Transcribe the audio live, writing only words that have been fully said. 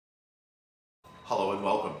Hello and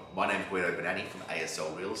welcome. My name is Guido Bonanni from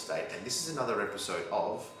ASL Real Estate, and this is another episode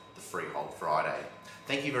of the Freehold Friday.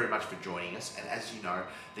 Thank you very much for joining us, and as you know,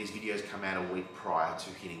 these videos come out a week prior to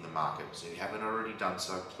hitting the market. So if you haven't already done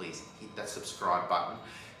so, please hit that subscribe button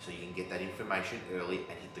so you can get that information early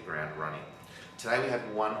and hit the ground running. Today we have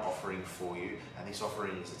one offering for you, and this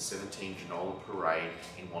offering is at 17 Jenola Parade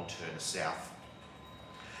in Wantirna South.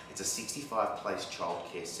 It's a 65-place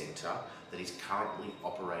childcare centre that is currently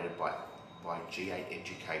operated by G8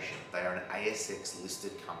 Education. They are an ASX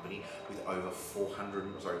listed company with over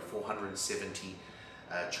 470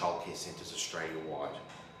 childcare centres Australia-wide.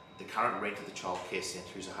 The current rent of the childcare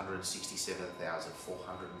centre is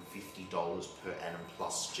 $167,450 per annum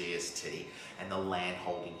plus GST, and the land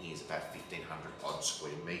holding here is about 1,500 odd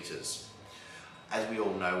square metres. As we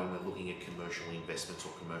all know, when we're looking at commercial investments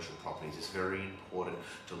or commercial properties, it's very important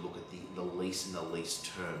to look at the lease and the lease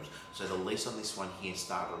terms. So the lease on this one here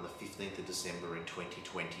started on the 15th of December in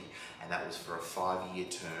 2020, and that was for a 5-year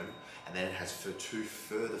term, and then it has for 2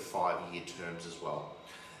 further 5-year terms as well.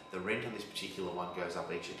 The rent on this particular one goes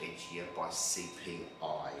up each year by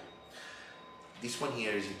CPI. This one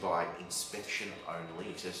here is by inspection only.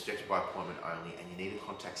 It's inspected by appointment only, and you need to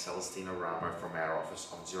contact Celestine Eramo from our office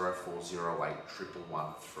on 0408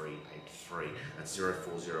 111 383. That's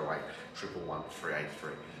 0408 111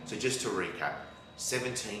 383. So just to recap,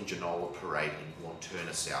 17 Jenola Parade in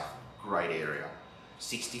Wantirna South, great area.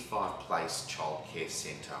 65-place childcare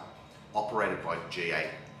centre, operated by G8,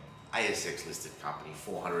 ASX listed company,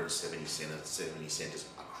 470 centres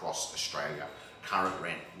across Australia. Current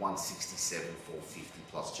rent $167,450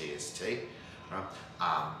 plus GST.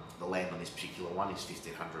 The land on this particular one is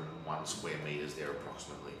 1,501 square metres there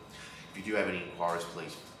approximately. If you do have any inquiries,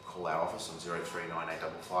 please call our office on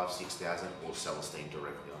 039855 6000 or Celestine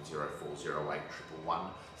directly on 0408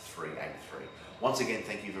 111 383. Once again,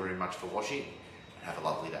 thank you very much for watching and have a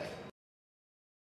lovely day.